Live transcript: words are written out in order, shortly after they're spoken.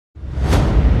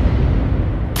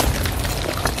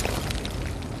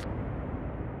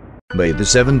May the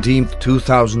 17th,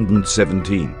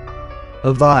 2017.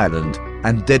 A violent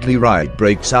and deadly riot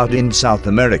breaks out in South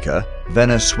America,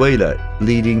 Venezuela,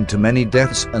 leading to many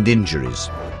deaths and injuries.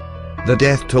 The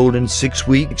death toll in 6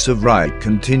 weeks of riot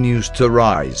continues to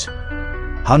rise.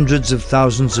 Hundreds of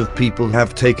thousands of people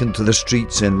have taken to the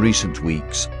streets in recent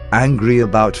weeks, angry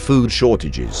about food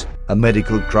shortages, a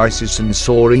medical crisis and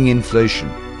soaring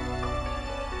inflation.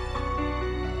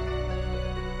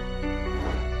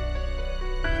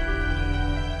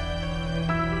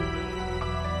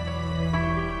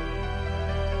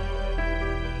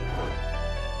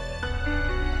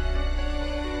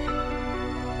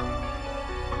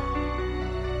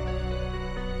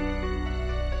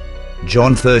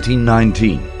 John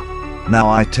 13:19. Now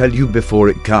I tell you before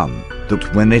it come,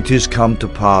 that when it is come to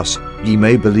pass, ye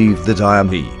may believe that I am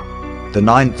he. The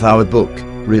 9th hour book,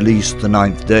 released the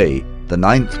 9th day, the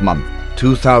 9th month,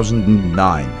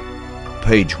 2009.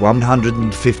 Page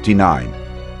 159.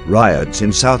 Riots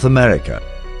in South America.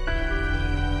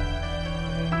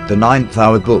 The 9th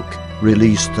hour book,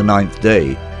 released the 9th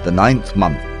day, the 9th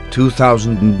month,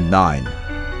 2009.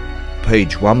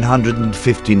 Page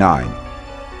 159.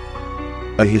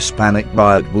 A Hispanic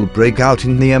riot will break out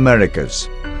in the Americas.